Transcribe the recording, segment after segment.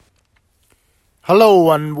Hello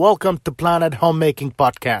and welcome to Planet Homemaking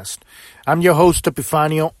Podcast. I'm your host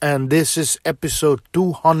Epifanio and this is episode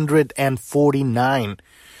 249.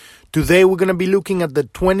 Today we're going to be looking at the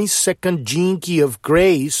 22nd gene key of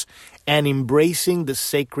grace and embracing the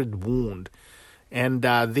sacred wound. And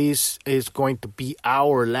this is going to be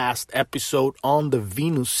our last episode on the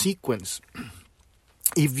Venus sequence.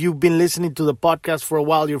 If you've been listening to the podcast for a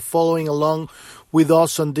while, you're following along with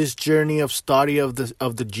us on this journey of study of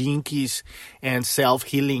the gene keys and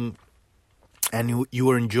self-healing, and you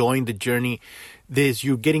are enjoying the journey.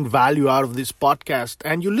 You're getting value out of this podcast,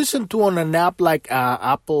 and you listen to on an app like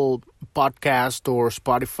Apple Podcast or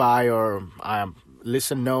Spotify or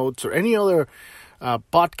Listen Notes or any other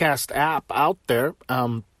podcast app out there.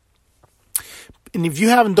 And if you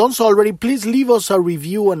haven't done so already, please leave us a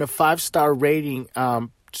review and a 5-star rating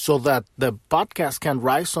so that the podcast can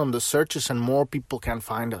rise on the searches and more people can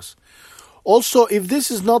find us. Also, if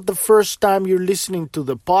this is not the first time you're listening to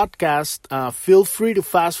the podcast, feel free to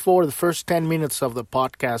fast forward the first 10 minutes of the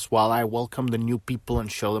podcast while I welcome the new people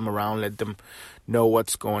and show them around, let them know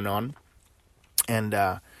what's going on. And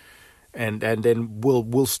then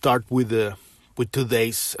we'll start with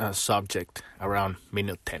today's subject around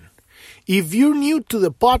minute 10. If you're new to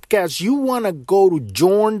the podcast, you want to go to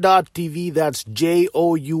journ.tv. That's JOURN.tv.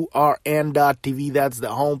 That's the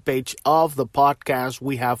homepage of the podcast.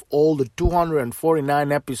 We have all the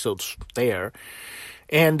 249 episodes there.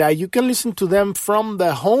 And you can listen to them from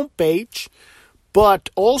the homepage. But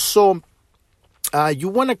also, you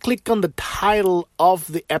want to click on the title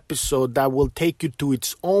of the episode that will take you to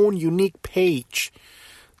its own unique page.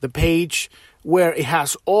 The page where it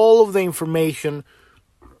has all of the information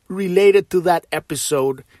related to that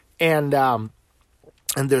episode, and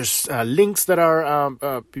there's links that are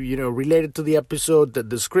related to the episode, the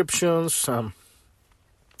descriptions,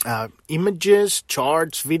 images,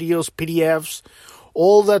 charts, videos, PDFs,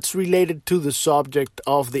 all that's related to the subject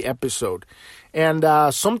of the episode. And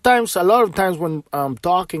a lot of times when I'm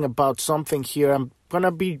talking about something here, I'm going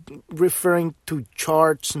to be referring to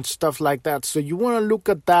charts and stuff like that. So you want to look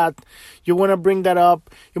at that. You want to bring that up.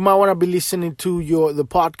 You might want to be listening to the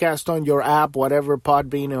podcast on your app, whatever,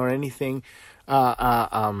 Podbean or anything,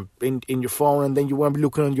 in your phone. And then you want to be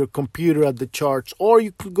looking on your computer at the charts. Or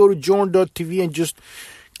you can go to journ.tv and just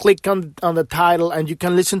click on the title, and you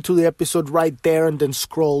can listen to the episode right there and then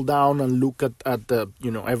scroll down and look at the,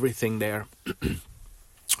 everything there.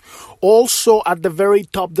 Also, at the very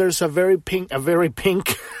top, there's a very pink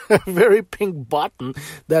button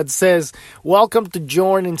that says, welcome to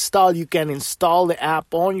Journ Install. You can install the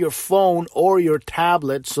app on your phone or your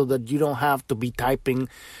tablet so that you don't have to be typing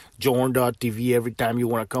journ.tv every time you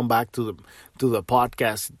want to come back to the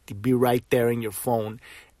podcast. It'll be right there in your phone.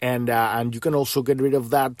 And you can also get rid of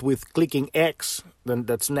that with clicking X, then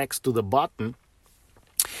that's next to the button.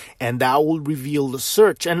 And that will reveal the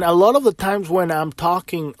search. And a lot of the times when I'm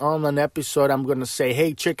talking on an episode, I'm going to say,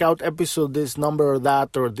 hey, check out episode this number or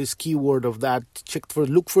that, or this keyword of that.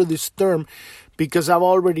 Look for this term, because I've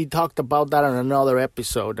already talked about that on another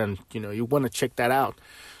episode. And, you want to check that out.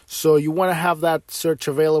 So you want to have that search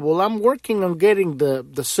available. I'm working on getting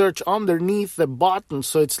the search underneath the button,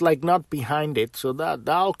 so it's like not behind it. So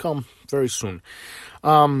that'll come very soon.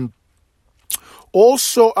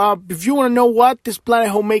 Also, if you want to know what is Planet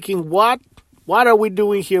Homemaking, what are we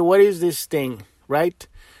doing here? What is this thing, right?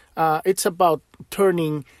 It's about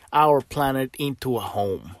turning our planet into a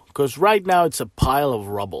home. Because right now it's a pile of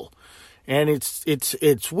rubble. And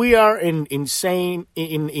we are inside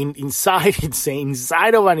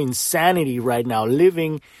of an insanity right now,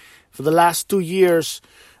 living for the last 2 years,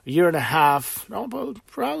 a year and a half, no,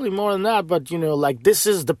 probably more than that, but, this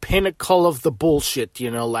is the pinnacle of the bullshit,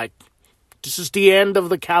 this is the end of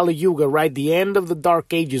the Kali Yuga, right? The end of the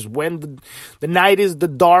Dark Ages, when the night is the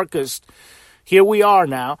darkest. Here we are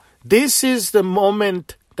now. This is the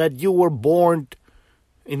moment that you were born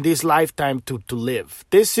in this lifetime to live.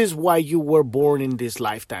 This is why you were born in this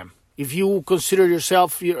lifetime. If you consider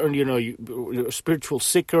yourself, you're a spiritual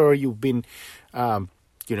seeker, or you've been,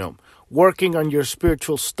 working on your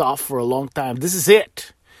spiritual stuff for a long time, this is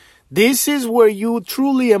it. This is where you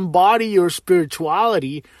truly embody your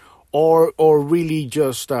spirituality, or really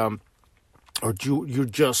just, or you're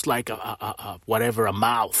just like a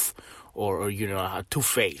mouth, or a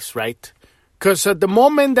two-face, right? Because at the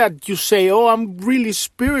moment that you say, oh, I'm really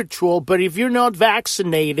spiritual, but if you're not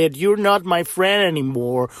vaccinated, you're not my friend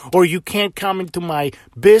anymore, or you can't come into my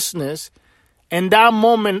business, and that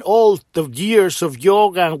moment, all the years of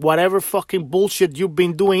yoga and whatever fucking bullshit you've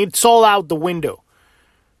been doing, it's all out the window.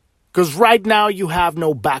 Because right now you have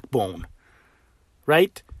no backbone,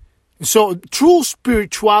 right? So true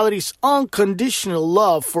spirituality is unconditional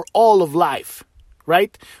love for all of life,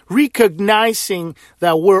 right? Recognizing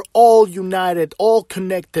that we're all united, all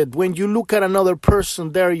connected. When you look at another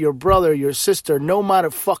person, they're your brother, your sister, no matter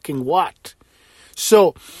fucking what.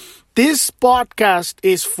 So this podcast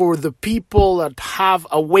is for the people that have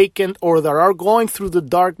awakened or that are going through the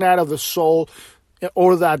dark night of the soul,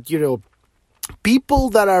 or that, people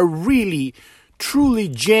that are really, truly,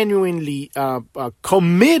 genuinely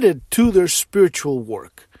committed to their spiritual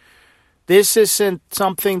work. This isn't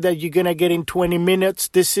something that you're going to get in 20 minutes.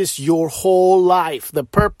 This is your whole life, the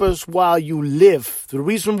purpose while you live, the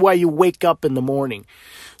reason why you wake up in the morning.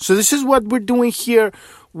 So this is what we're doing here.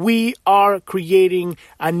 We are creating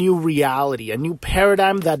a new reality, a new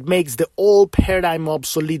paradigm that makes the old paradigm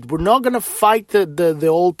obsolete. We're not going to fight the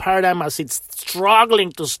old paradigm as it's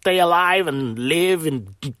struggling to stay alive and live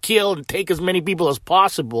and kill and take as many people as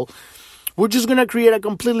possible. We're just going to create a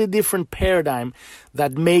completely different paradigm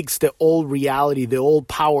that makes the old reality, the old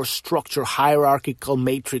power structure, hierarchical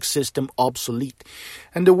matrix system obsolete.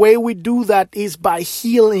 And the way we do that is by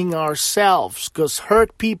healing ourselves, because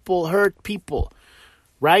hurt people,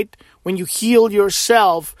 right? When you heal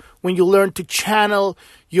yourself, when you learn to channel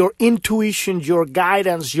your intuition, your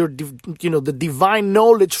guidance, the divine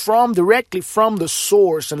knowledge directly from the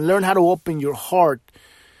source, and learn how to open your heart,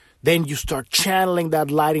 then you start channeling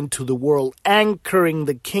that light into the world, anchoring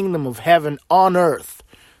the kingdom of heaven on earth.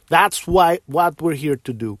 That's what we're here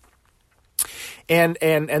to do. And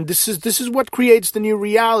this is what creates the new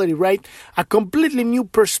reality, right? A completely new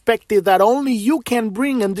perspective that only you can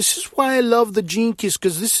bring. And this is why I love the Gene Keys,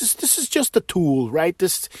 because this is just a tool, right?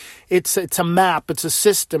 It's a map, it's a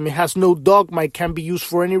system. It has no dogma. It can be used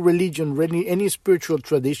for any religion, any spiritual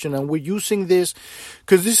tradition. And we're using this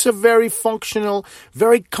because this is a very functional,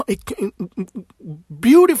 very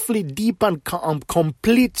beautifully deep and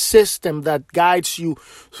complete system that guides you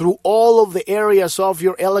through all of the areas of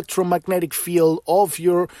your electromagnetic field, of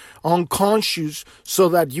your unconscious, so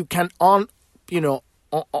that you can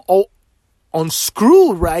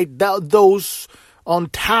unscrew, right, those,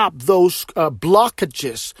 untap those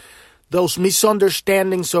blockages, those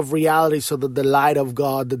misunderstandings of reality, so that the light of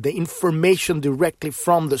God, that the information directly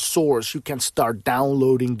from the source, you can start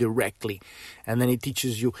downloading directly. And then it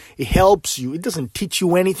teaches you, it helps you. It doesn't teach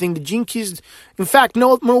you anything. The Gene Keys, in fact,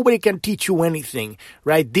 nobody can teach you anything,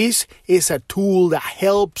 right? This is a tool that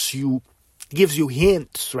helps you, gives you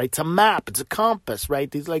hints, right? It's a map, it's a compass,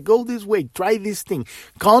 right? It's like, go this way, try this thing,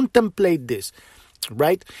 contemplate this,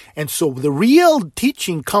 right? And so the real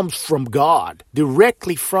teaching comes from God,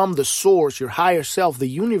 directly from the source, your higher self, the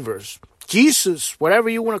universe, Jesus, whatever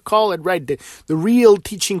you want to call it, right? The real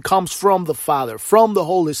teaching comes from the Father, from the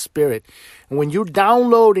Holy Spirit. And when you're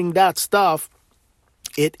downloading that stuff,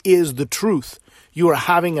 it is the truth. You are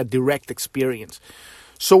having a direct experience.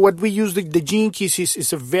 So what we use, the Gene Keys,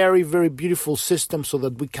 is a very, very beautiful system, so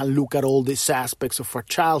that we can look at all these aspects of our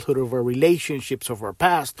childhood, of our relationships, of our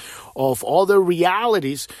past, of other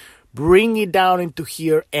realities, bring it down into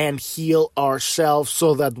here and heal ourselves,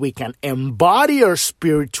 so that we can embody our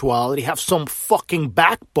spirituality, have some fucking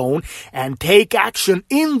backbone, and take action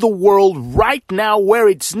in the world right now where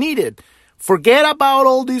it's needed. Forget about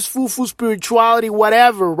all this foo-foo spirituality,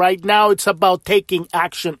 whatever. Right now it's about taking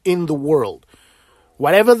action in the world.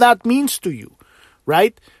 Whatever that means to you,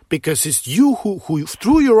 right? Because it's you who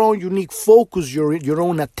through your own unique focus, your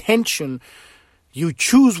own attention, you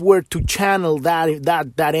choose where to channel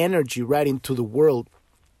that energy right into the world.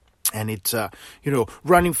 And it's,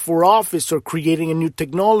 running for office, or creating a new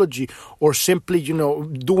technology, or simply,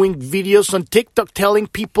 doing videos on TikTok telling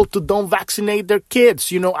people to don't vaccinate their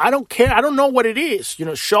kids. I don't care. I don't know what it is.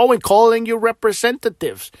 Calling your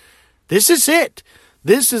representatives. This is it.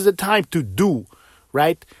 This is the time to do.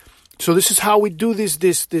 Right? So this is how we do this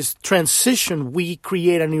transition. We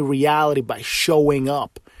create a new reality by showing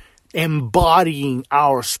up, embodying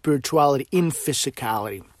our spirituality in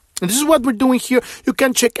physicality. And this is what we're doing here. You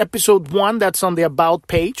can check episode 1, that's on the About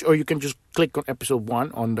page, or you can just click on episode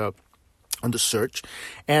 1 on the search,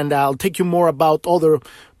 and I'll take you more about other,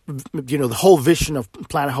 the whole vision of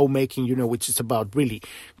Planet Homemaking, which is about really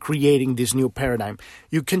creating this new paradigm.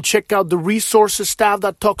 You can check out the resources tab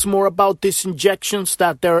that talks more about these injections,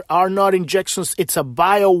 that there are not injections, it's a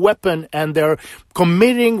bioweapon, and they're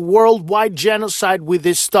committing worldwide genocide with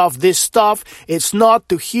this stuff. This stuff is not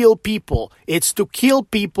to heal people. It's to kill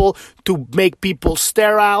people, to make people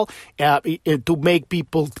sterile, to make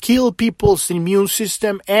people kill people's immune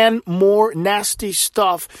system, and more nasty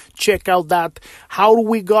stuff. Check out that. How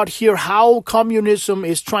we got about here how communism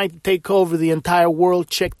is trying to take over the entire world.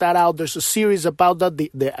 Check that out. There's a series about that,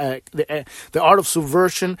 the art of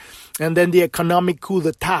subversion, and then the economic coup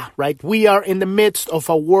d'etat, right? We are in the midst of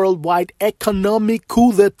a worldwide economic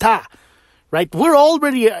coup d'etat, right? We're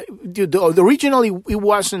already, originally it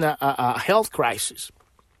wasn't a health crisis,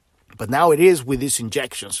 but now it is with these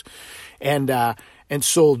injections. And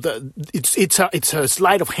so it's a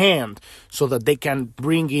sleight of hand so that they can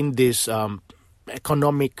bring in this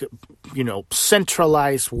economic,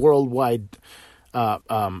 centralized worldwide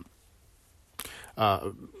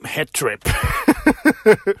head trip,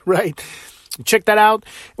 right? Check that out.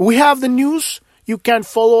 We have the news. You can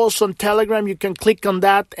follow us on Telegram. You can click on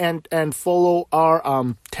that and follow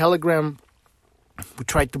our Telegram. We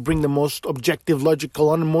try to bring the most objective,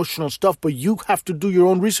 logical, unemotional stuff, but you have to do your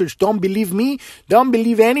own research. Don't believe me. Don't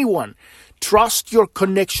believe anyone. Trust your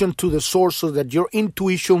connection to the source so that your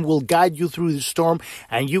intuition will guide you through the storm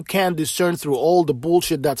and you can discern through all the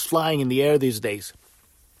bullshit that's flying in the air these days.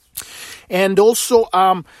 And also,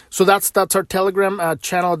 so that's our Telegram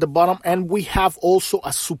channel at the bottom. And we have also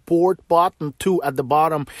a support button too at the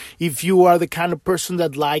bottom. If you are the kind of person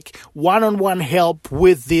that like one-on-one help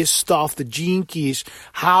with this stuff, the Gene Keys,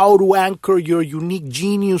 how to anchor your unique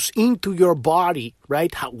genius into your body,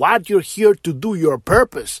 right? What you're here to do, your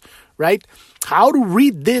purpose, right? How to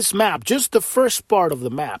read this map, just the first part of the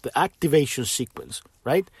map, the activation sequence,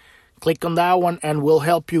 right? Click on that one and we'll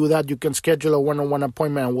help you with that. You can schedule a one-on-one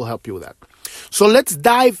appointment and we'll help you with that. So let's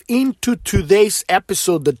dive into today's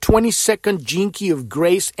episode, the 22nd Gene Key of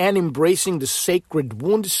Grace and Embracing the Sacred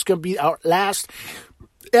Wound. This is going to be our last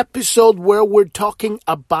episode where we're talking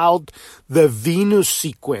about the Venus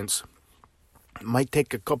sequence. It might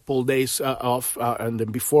take a couple days off and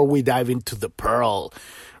then before we dive into the Pearl,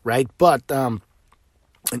 right? But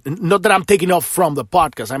not that I'm taking off from the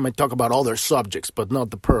podcast. I might talk about other subjects, but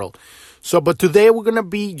not the Pearl. So, but today we're going to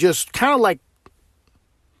be just kind of like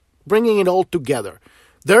bringing it all together.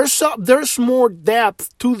 There's more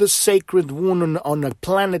depth to the sacred wound on a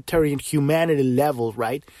planetary and humanity level,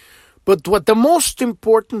 right? But what the most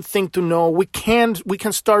important thing to know, we can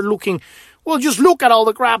start looking, well, just look at all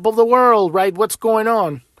the crap of the world, right? What's going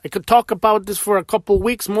on? I could talk about this for a couple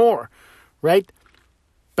weeks more, right?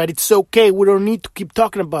 But it's okay. We don't need to keep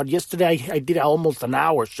talking about it. Yesterday, I did almost an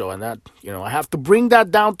hour show, and that, I have to bring that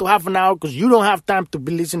down to half an hour because you don't have time to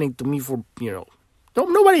be listening to me for,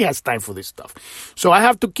 nobody has time for this stuff. So I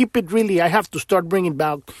have to keep it I have to start bringing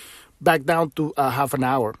back down to half an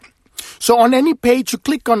hour. So on any page, you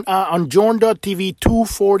click on Journ.tv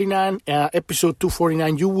 249, episode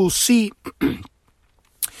 249, you will see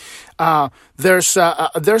there's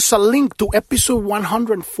a link to episode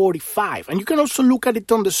 145, and you can also look at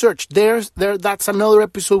it on the search. That's another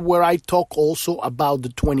episode where I talk also about the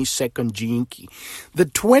 22nd Gene Key. The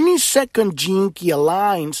 22nd Gene Key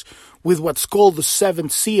aligns with what's called the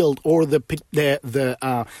seventh seal, or the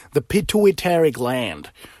pituitary gland,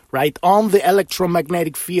 right, on the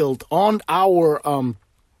electromagnetic field, on our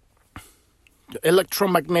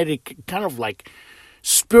electromagnetic kind of like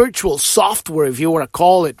spiritual software, if you want to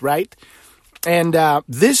call it, right? And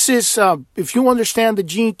this is, if you understand, the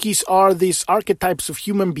Gene Keys are these archetypes of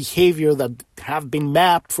human behavior that have been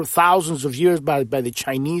mapped for thousands of years by the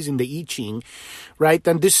Chinese in the I Ching, right?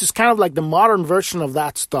 And this is kind of like the modern version of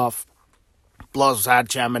that stuff, plus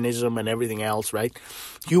that shamanism and everything else, right?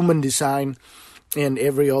 Human design and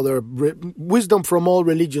every other wisdom from all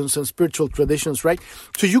religions and spiritual traditions, right?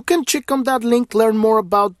 So you can check on that link, learn more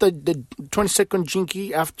about the 22nd Gene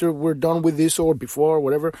Key after we're done with this or before,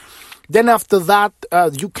 whatever. Then after that,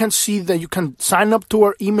 you can see that you can sign up to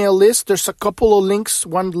our email list. There's a couple of links.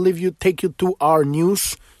 One will take you to our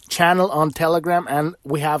news channel on Telegram, and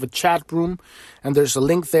we have a chat room, and there's a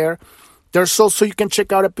link there. There's also, you can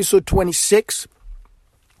check out episode 26.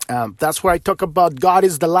 That's where I talk about God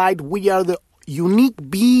is the light. We are the unique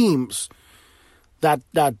beams that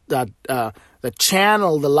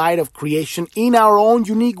channel the light of creation in our own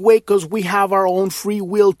unique way, because we have our own free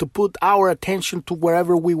will to put our attention to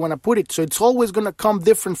wherever we want to put it. So it's always going to come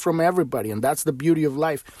different from everybody, and that's the beauty of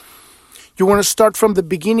life. You want to start from the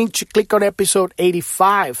beginning? Click on episode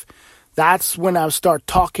 85. That's when I'll start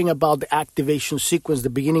talking about the activation sequence, the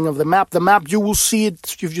beginning of the map. The map, you will see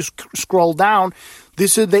it if you just scroll down.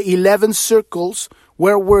 This is the 11 circles,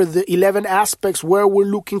 where were the 11 aspects, where we're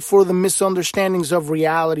looking for the misunderstandings of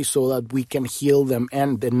reality so that we can heal them,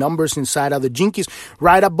 and the numbers inside of the Gene Keys.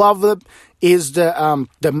 Right above it is the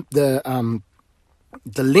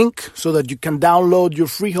link so that you can download your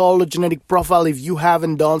free hologenetic profile if you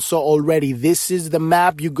haven't done so already. This is the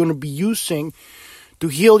map you're going to be using to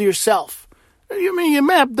heal yourself. I mean, your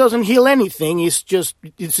map doesn't heal anything. It's just,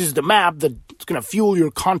 this is the map that's going to fuel your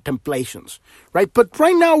contemplations, right? But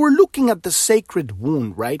right now we're looking at the sacred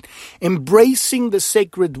wound, right? Embracing the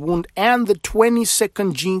sacred wound and the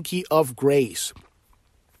 22nd gene key of grace.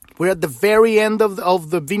 We're at the very end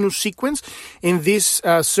of the Venus sequence in this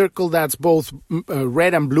circle that's both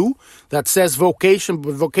red and blue that says vocation,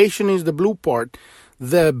 but vocation is the blue part.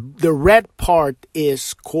 The red part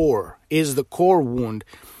is core, is the core wound.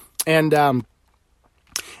 And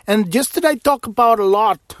yesterday I talked about a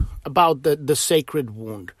lot about the sacred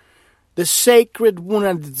wound. The sacred wound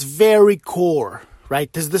at its very core,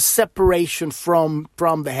 right? There's the separation from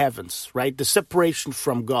the heavens, right? The separation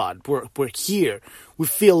from God. We're here. We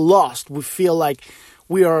feel lost. We feel like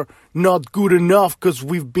we are not good enough because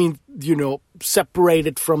we've been,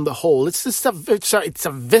 separated from the whole. It's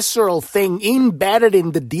a visceral thing embedded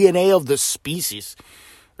in the DNA of the species,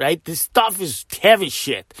 right? This stuff is heavy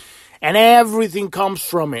shit. And everything comes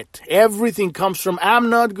from it. Everything comes from, I'm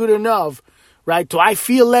not good enough, right? So I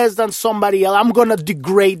feel less than somebody else. I'm going to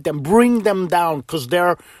degrade them, bring them down because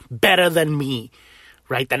they're better than me,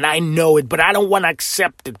 right? And I know it, but I don't want to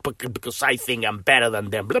accept it because I think I'm better than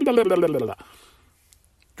them, blah, blah, blah, blah, blah, blah.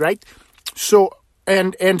 Right? So,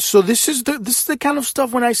 and so this is the kind of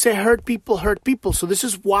stuff when I say hurt people. So this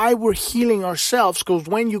is why we're healing ourselves, because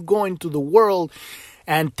when you go into the world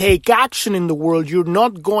and take action in the world, you're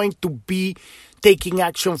not going to be taking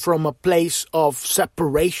action from a place of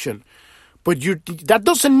separation. But that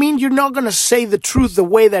doesn't mean you're not going to say the truth the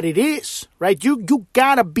way that it is, right? You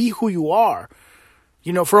got to be who you are.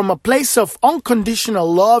 From a place of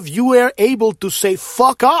unconditional love, you are able to say,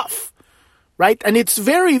 fuck off, right? And it's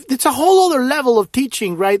a whole other level of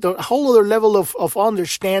teaching, right? A whole other level of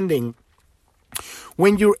understanding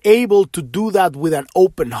when you're able to do that with an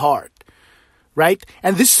open heart. Right?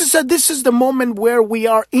 And this is the moment where we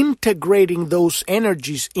are integrating those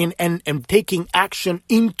energies in and taking action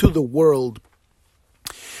into the world.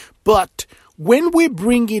 But when we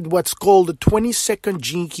bring in what's called the 22nd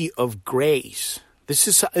gene key of grace,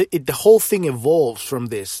 the whole thing evolves from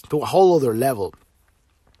this to a whole other level.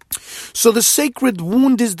 So the sacred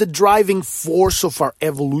wound is the driving force of our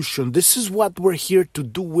evolution. This is what we're here to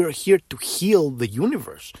do. We're here to heal the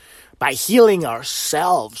universe. By healing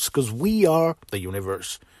ourselves, because we are the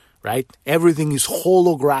universe, right? Everything is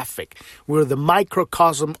holographic. We're the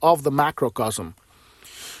microcosm of the macrocosm.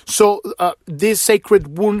 So this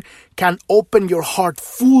sacred wound can open your heart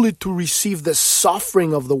fully to receive the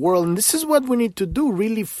suffering of the world. And this is what we need to do,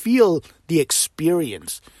 really feel the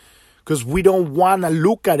experience. Because we don't want to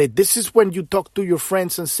look at it. This is when you talk to your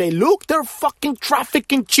friends and say, look, they're fucking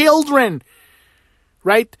trafficking children,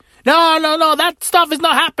 right? No, that stuff is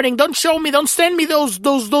not happening. Don't show me, don't send me those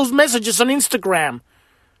messages on Instagram.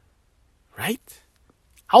 Right?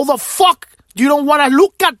 How the fuck you don't want to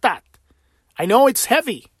look at that? I know it's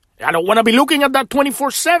heavy. I don't want to be looking at that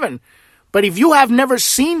 24/7. But if you have never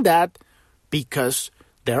seen that, because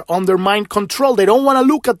they're under mind control, they don't want to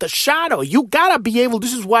look at the shadow. You gotta be able,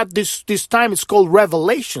 this is what this time is called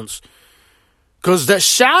revelations. Because the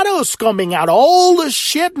shadow's coming out. All the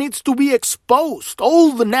shit needs to be exposed.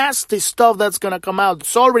 All the nasty stuff that's going to come out.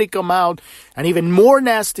 It's already come out. And even more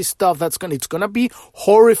nasty stuff it's going to be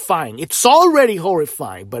horrifying. It's already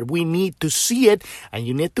horrifying. But we need to see it. And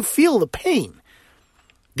you need to feel the pain.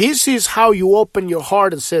 This is how you open your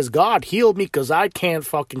heart and says, God, heal me because I can't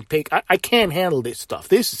fucking I can't handle this stuff.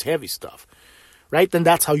 This is heavy stuff. Right? And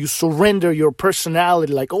that's how you surrender your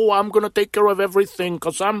personality. Like, oh, I'm going to take care of everything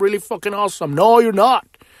because I'm really fucking awesome. No, you're not.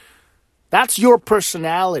 That's your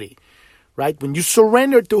personality. Right? When you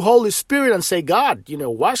surrender to Holy Spirit and say, God,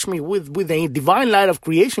 wash me with a divine light of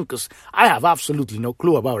creation because I have absolutely no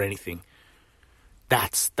clue about anything.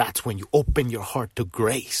 That's when you open your heart to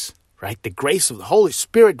grace. Right? The grace of the Holy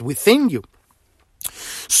Spirit within you.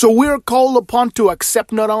 So we're called upon to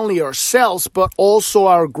accept not only ourselves, but also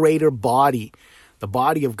our greater body. The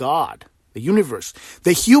body of God, the universe.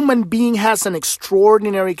 The human being has an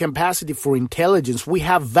extraordinary capacity for intelligence. We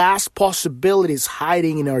have vast possibilities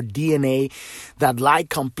hiding in our DNA that lie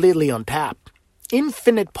completely untapped.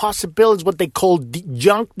 Infinite possibilities, what they call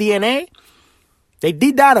junk DNA. They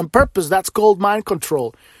did that on purpose. That's called mind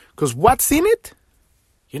control. Because what's in it?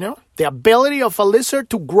 The ability of a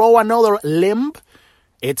lizard to grow another limb,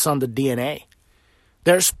 it's on the DNA.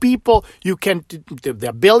 There's people, the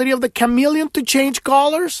ability of the chameleon to change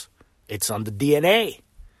colors, it's on the DNA.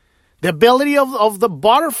 The ability of the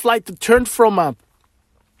butterfly to turn from a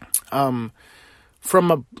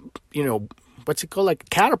what's it called, like a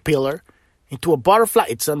caterpillar into a butterfly,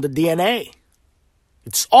 it's on the DNA.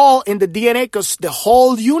 It's all in the DNA because the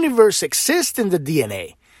whole universe exists in the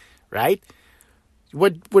DNA, right?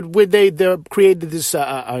 What they created this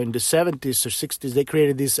in the 70s or 60s, they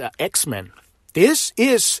created this X-Men. This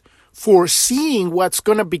is foreseeing what's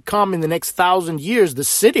going to become in the next 1,000 years, the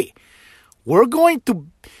city. We're going to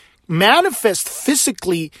manifest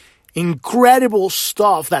physically incredible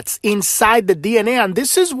stuff that's inside the DNA. And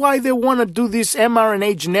this is why they want to do this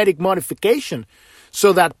mRNA genetic modification,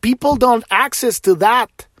 so that people don't have access to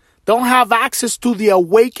the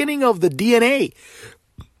awakening of the DNA.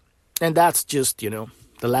 And that's just, the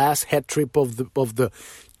last head trip of the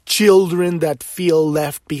children that feel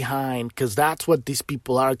left behind, because that's what these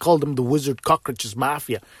people are. I call them the wizard cockroaches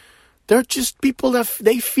mafia. They're just people that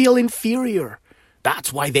they feel inferior.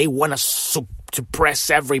 That's why they want to suppress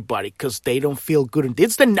everybody, because they don't feel good.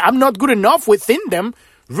 I'm not good enough within them,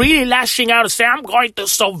 really lashing out and saying, I'm going to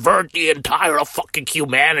subvert the entire fucking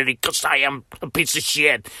humanity because I am a piece of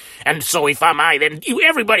shit. And so if I'm then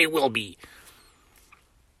everybody will be.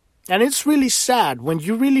 And it's really sad when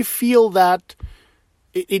you really feel that.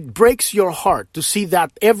 It breaks your heart to see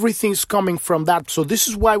that everything's coming from that. So this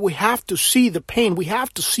is why we have to see the pain. We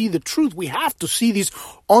have to see the truth. We have to see this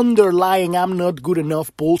underlying I'm not good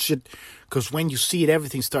enough bullshit. Because when you see it,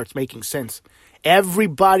 everything starts making sense.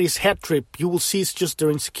 Everybody's head trip, you will see it's just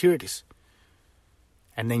their insecurities.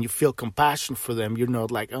 And then you feel compassion for them. You're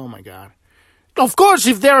not like, oh my God. Of course,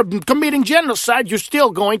 if they're committing genocide, you're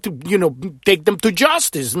still going to, take them to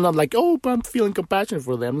justice. Not like, oh, I'm feeling compassion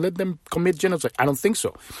for them. Let them commit genocide. I don't think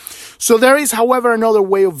so. So there is, however, another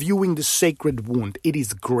way of viewing the sacred wound. It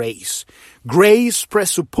is grace. Grace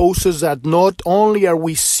presupposes that not only are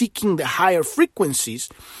we seeking the higher frequencies,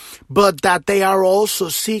 but that they are also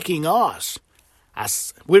seeking us.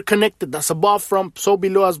 As we're connected, as above from, so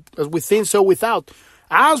below, as within, so without.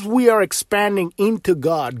 As we are expanding into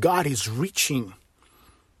God, God is reaching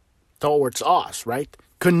towards us, right?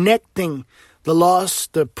 Connecting the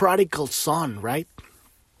lost, the prodigal son, right?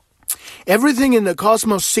 Everything in the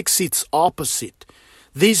cosmos seeks its opposite.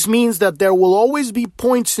 This means that there will always be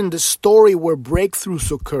points in the story where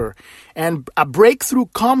breakthroughs occur. And a breakthrough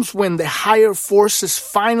comes when the higher forces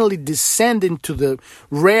finally descend into the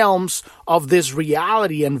realms of this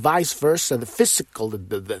reality and vice versa, the physical,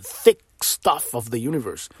 the thick stuff of the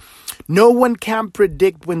universe. No one can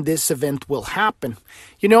predict when this event will happen.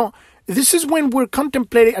 This is when we're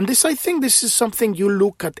contemplating, and I think this is something you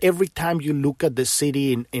look at every time you look at the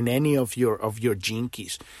city in any of your gene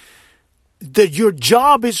keys. Your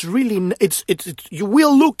job is really, you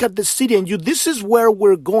will look at the city and this is where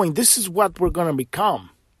we're going. This is what we're going to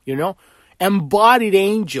become, embodied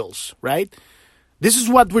angels, right? This is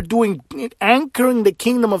what we're doing, anchoring the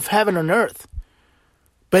kingdom of heaven on earth.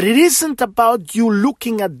 But it isn't about you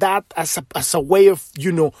looking at that as a way of,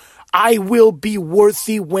 I will be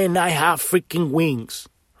worthy when I have freaking wings,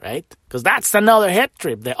 right? Because that's another head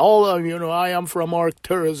trip. They all are, I am from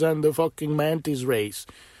Arcturus and the fucking mantis race.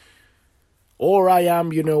 Or I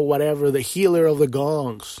am, whatever, the healer of the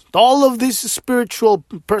gongs. All of this is spiritual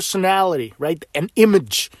personality, right? An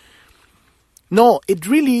image. No, it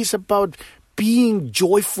really is about being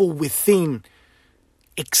joyful within,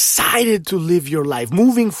 excited to live your life,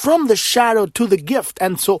 moving from the shadow to the gift.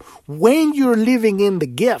 And so when you're living in the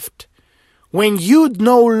gift, when you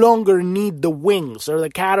no longer need the wings or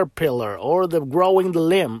the caterpillar or the growing the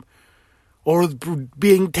limb or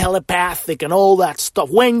being telepathic and all that stuff,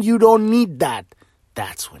 when you don't need that,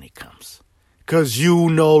 that's when it comes. Because you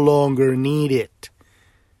no longer need it.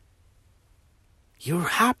 You're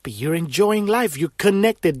happy, you're enjoying life, you're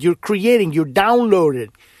connected, you're creating, you're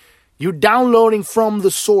downloading. You're downloading from the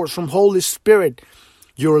source, from Holy Spirit,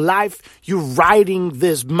 your life. You're riding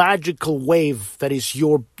this magical wave that is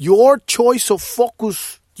your choice of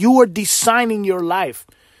focus. You are designing your life.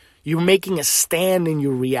 You're making a stand in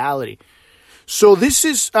your reality. So this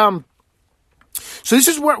is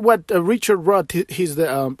what Richard Rudd, he's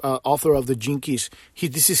the author of the Gene Keys.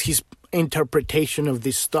 This is his interpretation of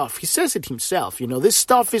this stuff. He says it himself. This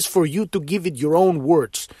stuff is for you to give it your own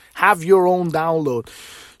words, have your own download.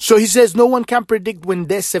 So he says no one can predict when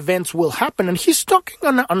these events will happen. And he's talking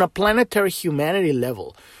on a planetary humanity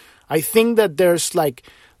level. I think that there's like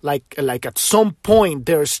at some point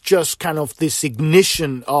there's just kind of this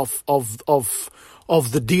ignition of the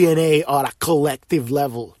DNA on a collective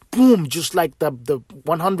level. Boom, just like the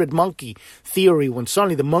 100 monkey theory, when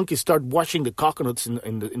suddenly the monkeys start washing the coconuts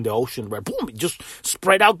in the ocean, where boom, it just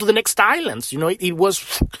spread out to the next islands. It was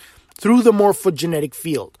through the morphogenetic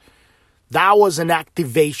field. That was an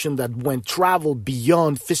activation that traveled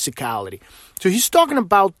beyond physicality. So he's talking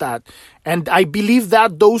about that. And I believe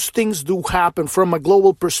that those things do happen. From a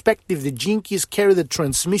global perspective, the Gene Keys carry the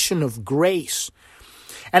transmission of grace.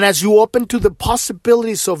 And as you open to the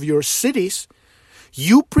possibilities of your cities,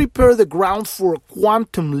 You prepare the ground for a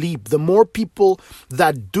quantum leap. The more people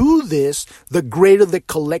that do this, the greater the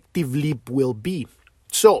collective leap will be.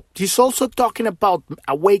 So he's also talking about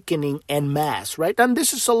awakening en masse, right? And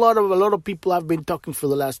this is a lot of people have been talking for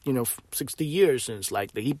the last 60 years since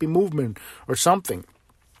like the hippie movement or something.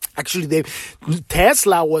 Actually,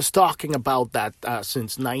 Tesla was talking about that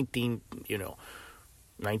since 1900s,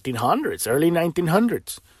 early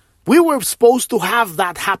 1900s. We were supposed to have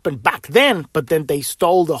that happen back then, but then they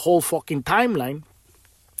stole the whole fucking timeline,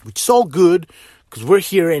 which is all good because we're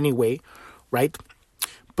here anyway, right?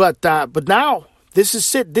 But now. This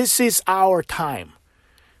is it. This is our time.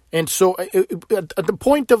 And so at the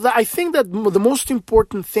point of that, I think that the most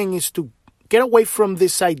important thing is to get away from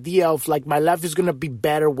this idea of like my life is going to be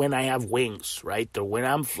better when I have wings, right? Or when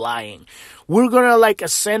I'm flying. We're going to like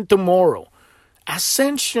ascend tomorrow.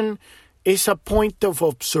 Ascension is a point of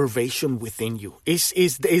observation within you. Is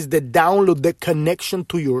the download, the connection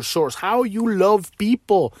to your source. How you love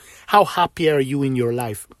people. How happy are you in your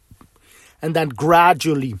life? And then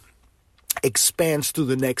gradually expands to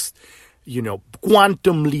the next,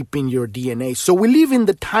 quantum leap in your DNA. So we live in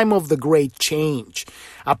the time of the great change,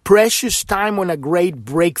 a precious time when a great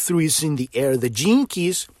breakthrough is in the air. The Gene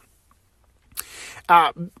Keys,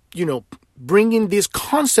 bringing this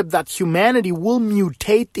concept that humanity will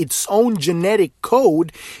mutate its own genetic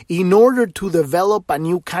code in order to develop a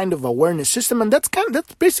new kind of awareness system. And that's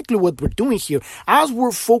basically what we're doing here. As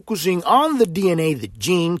we're focusing on the DNA, the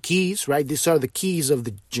gene keys, right? These are the keys of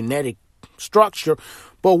the genetic structure,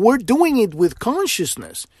 but we're doing it with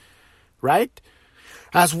consciousness, right?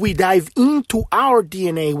 As we dive into our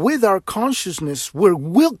DNA with our consciousness, we're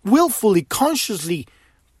willfully, consciously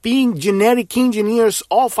being genetic engineers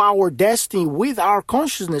of our destiny with our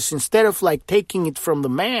consciousness instead of like taking it from the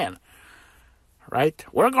man, right?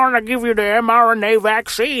 We're going to give you the mRNA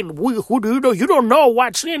vaccine. Who do you know? You don't know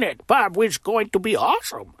what's in it, but it's going to be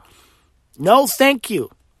awesome. No, thank you.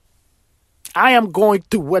 I am going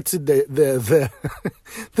to the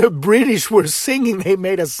British were singing. They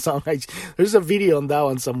made a song. There's a video on that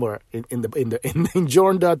one somewhere in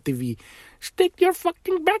Jorn.tv. Stick your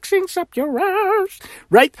fucking vaccines up your ass,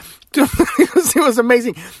 right? It was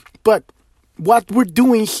amazing. But what we're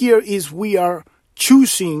doing here is we are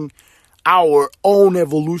choosing our own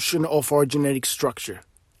evolution of our genetic structure,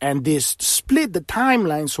 and this split the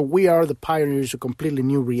timeline. So we are the pioneers of a completely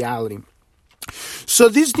new reality. So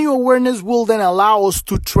this new awareness will then allow us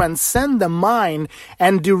to transcend the mind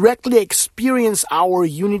and directly experience our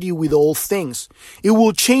unity with all things. It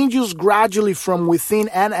will change us gradually from within,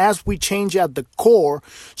 and as we change at the core,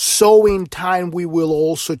 so in time we will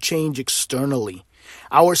also change externally.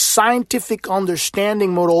 Our scientific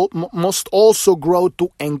understanding must also grow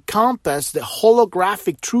to encompass the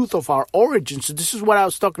holographic truth of our origins. So this is what I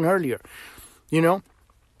was talking earlier,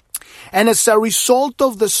 And as a result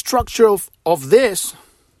of the structure of this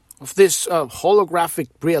holographic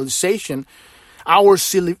realization, our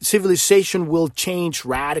civilization will change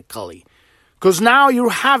radically. Because now you're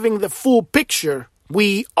having the full picture.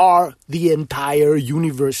 We are the entire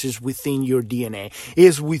universe is within your DNA,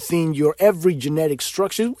 is within your every genetic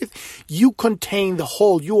structure. You contain the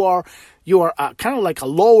whole. You are kind of like a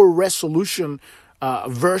lower resolution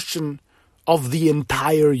version of the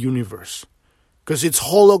entire universe. Because it's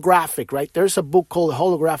holographic, right? There's a book called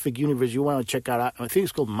Holographic Universe you want to check out. I think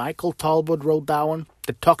it's called Michael Talbot wrote that one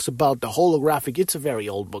that talks about the holographic. It's a very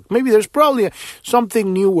old book. Maybe there's probably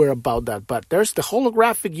something newer about that. But there's the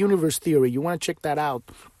holographic universe theory. You want to check that out.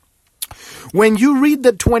 When you read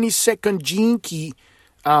the 22nd Gene Key,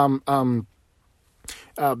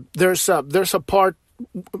 there's a part.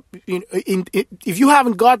 If you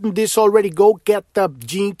haven't gotten this already, go get the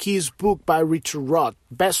Gene Keys book by Richard Roth.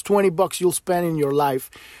 Best $20 you'll spend in your life.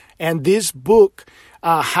 And this book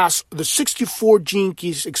has the 64 Gene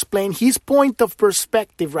Keys explain his point of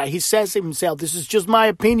perspective, right? He says himself, this is just my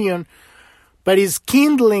opinion, but he's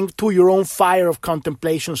kindling to your own fire of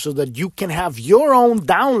contemplation so that you can have your own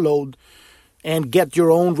download and get your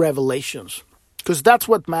own revelations. Because that's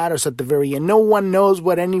what matters at the very end. No one knows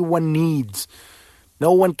what anyone needs.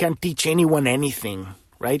 No one can teach anyone anything,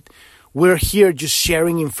 right? We're here just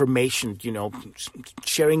sharing information,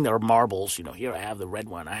 sharing our marbles. Here I have the red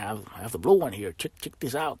one. I have the blue one here. Check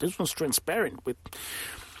this out. This one's transparent.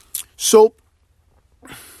 So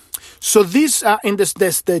this in this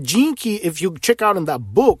the Gene Key. If you check out in that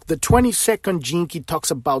book, the 22nd Gene Key talks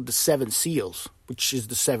about the 7 seals, which is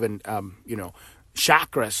the 7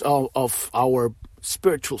 chakras of our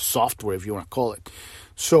spiritual software, if you want to call it.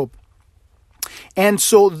 So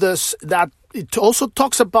it also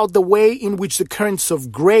talks about the way in which the currents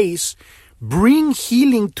of grace Bring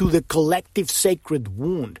healing to the collective sacred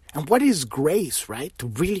wound. And what is grace, right? To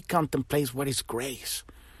really contemplate what is grace.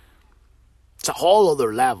 It's a whole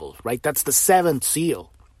other level, right? That's the seventh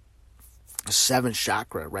seal. The seventh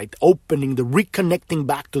chakra, right? Opening, the reconnecting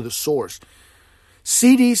back to the source.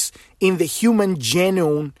 Cities in the human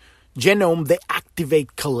genome, they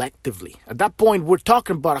activate collectively. At that point, we're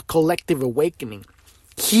talking about a collective awakening.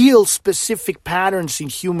 Heal specific patterns in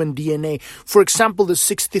human DNA. For example, the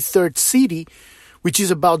 63rd city, which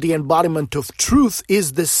is about the embodiment of truth,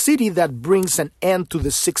 is the city that brings an end to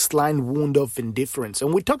the sixth line wound of indifference.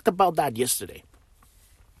 And we talked about that yesterday.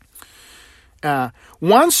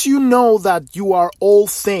 Once you know that you are all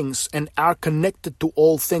things and are connected to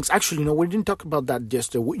all things, actually, no, we didn't talk about that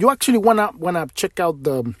yesterday. You actually wanna check out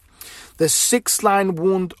the sixth line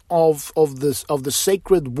wound of the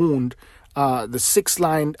sacred wound, the sixth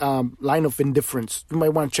line line of indifference. You might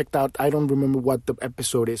want to check that out. I don't remember what the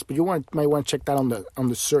episode is, but might want to check that on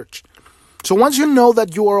the search. So once you know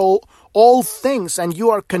that you are all things and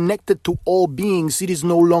you are connected to all beings, it is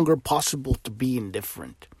no longer possible to be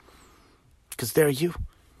indifferent. Because they're you,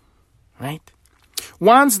 right?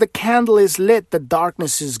 Once the candle is lit, the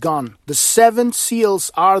darkness is gone. The seven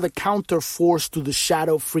seals are the counter force to the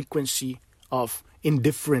shadow frequency of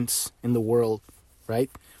indifference in the world,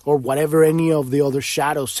 right? Or whatever any of the other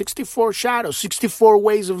shadows. 64 shadows, 64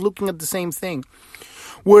 ways of looking at the same thing.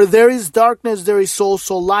 Where there is darkness, there is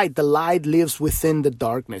also light. The light lives within the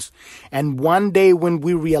darkness. And one day when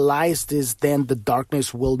we realize this, then the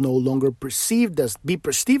darkness will no longer be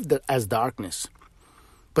perceived as darkness,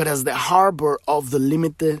 but as the harbor of the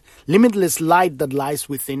limitless light that lies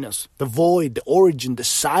within us. The void, the origin, the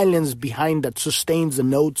silence behind that sustains the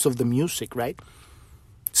notes of the music, right?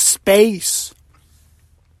 Space.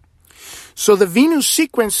 So the Venus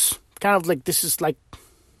sequence, kind of like, this is like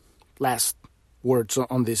last words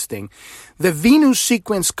on this thing. The Venus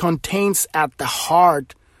sequence contains at the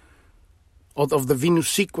heart of the Venus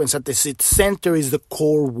sequence, at its center, is the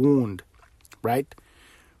core wound, right?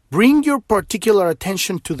 Bring your particular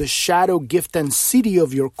attention to the shadow, gift, and city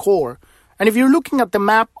of your core. And if you're looking at the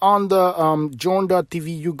map on the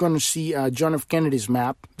Journ.tv, you're going to see John F. Kennedy's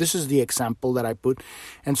map. This is the example that I put.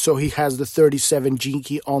 And so he has the 37 gene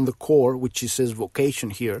key on the core, which is his vocation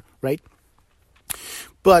here, right?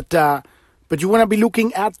 But you want to be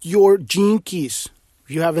looking at your gene keys.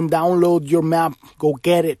 If you haven't downloaded your map, go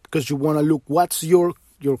get it, because you want to look what's your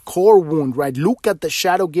core wound, right? Look at the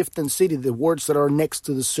shadow, gift, and city, the words that are next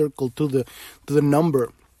to the circle, to the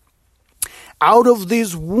number. Out of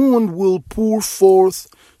this wound will pour forth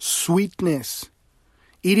sweetness.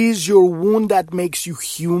 It is your wound that makes you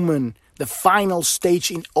human. The final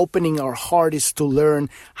stage in opening our heart is to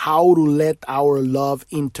learn how to let our love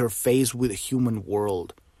interface with the human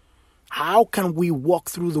world. How can we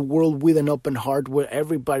walk through the world with an open heart where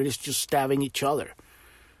everybody's just stabbing each other?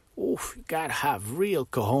 Oof, you gotta have real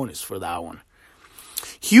cojones for that one.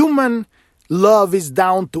 Human love is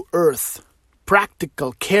down to earth,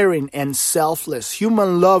 practical, caring, and selfless.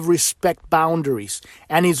 Human love respects boundaries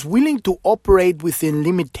and is willing to operate within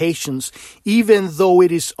limitations even though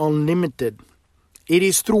it is unlimited. It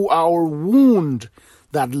is through our wound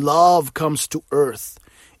that love comes to earth.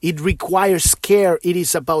 It requires care. It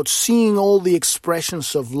is about seeing all the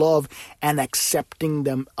expressions of love and accepting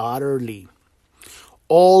them utterly.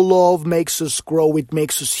 All love makes us grow. It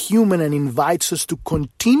makes us human and invites us to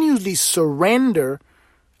continuously surrender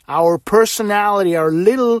our personality, our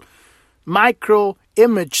little micro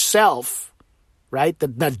image self, right?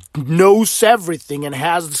 That knows everything and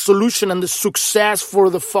has the solution and the success for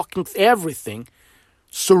the fucking everything.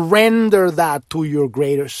 Surrender that to your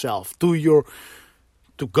greater self, to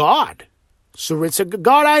God. So it's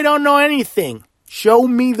God, I don't know anything. Show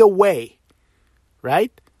me the way,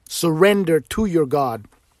 right? Surrender to your God.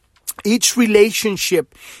 Each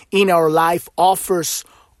relationship in our life offers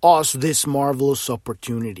us this marvelous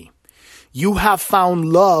opportunity. You have found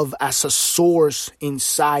love as a source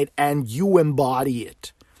inside and you embody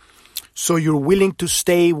it. So you're willing to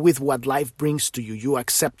stay with what life brings to you. You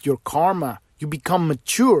accept your karma. You become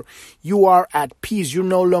mature. You are at peace. You're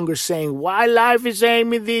no longer saying, why life is saying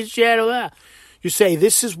me this shit? You say,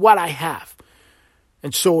 this is what I have.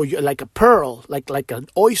 And so you're like a pearl, like an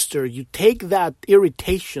oyster, you take that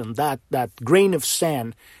irritation, that grain of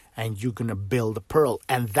sand, and you're going to build a pearl.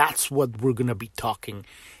 And that's what we're going to be talking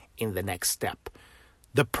in the next step.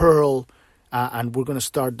 The pearl, and we're going to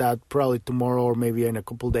start that probably tomorrow or maybe in a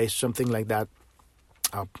couple of days, something like that.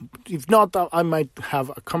 If not, I might have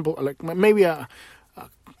a couple, like maybe a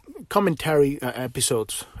commentary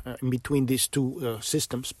episodes in between these two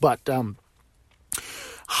systems. But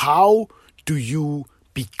how do you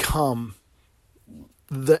become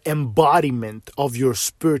the embodiment of your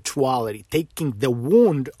spirituality, taking the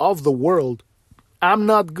wound of the world. I'm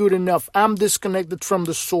not good enough. I'm disconnected from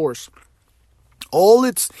the source. All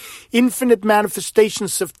its infinite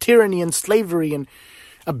manifestations of tyranny and slavery and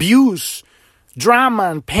abuse,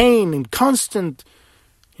 drama and pain and constant,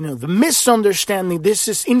 the misunderstanding. This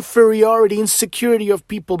is inferiority, insecurity of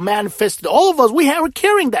people manifested. All of us, we're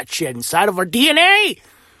carrying that shit inside of our DNA.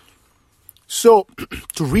 So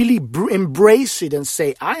to really embrace it and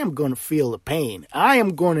say, I am going to feel the pain. I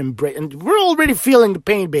am going to embrace, and we're already feeling the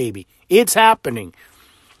pain, baby. It's happening.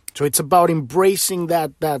 So it's about embracing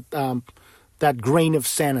that grain of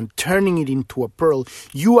sand and turning it into a pearl.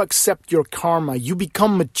 You accept your karma. You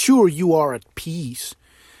become mature. You are at peace.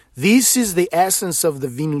 This is the essence of the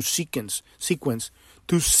Venus sequence,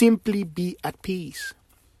 to simply be at peace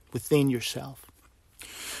within yourself.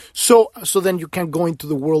 So then you can go into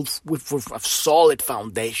the world with a solid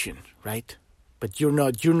foundation, right? But you're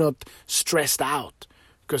not stressed out.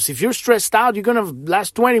 Because if you're stressed out, you're going to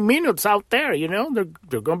last 20 minutes out there,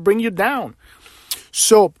 They're going to bring you down.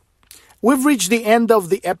 So we've reached the end of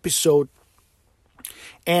the episode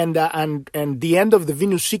and the end of the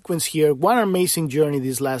Venus sequence here. What an amazing journey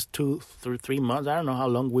these last 2 through 3 months. I don't know how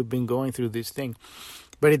long we've been going through this thing,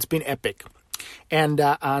 but it's been epic. And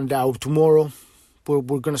tomorrow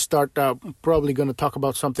we're going to start, probably going to talk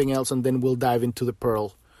about something else, and then we'll dive into the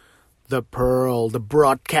pearl. The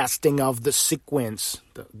broadcasting of the sequence,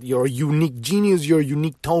 your unique genius, your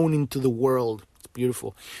unique tone into the world. It's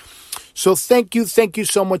beautiful. So thank you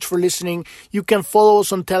so much for listening. You can follow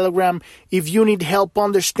us on Telegram. If you need help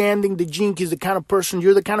understanding the Gene Keys, you're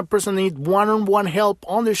the kind of person that needs one-on-one help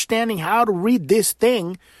understanding how to read this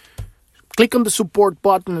thing, click on the support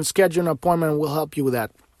button and schedule an appointment, and we'll help you with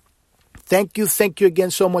that. Thank you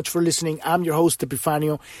again so much for listening. I'm your host,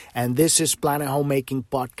 Epifanio, and this is Planet Homemaking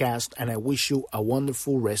Podcast, and I wish you a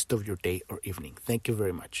wonderful rest of your day or evening. Thank you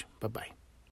very much. Bye-bye.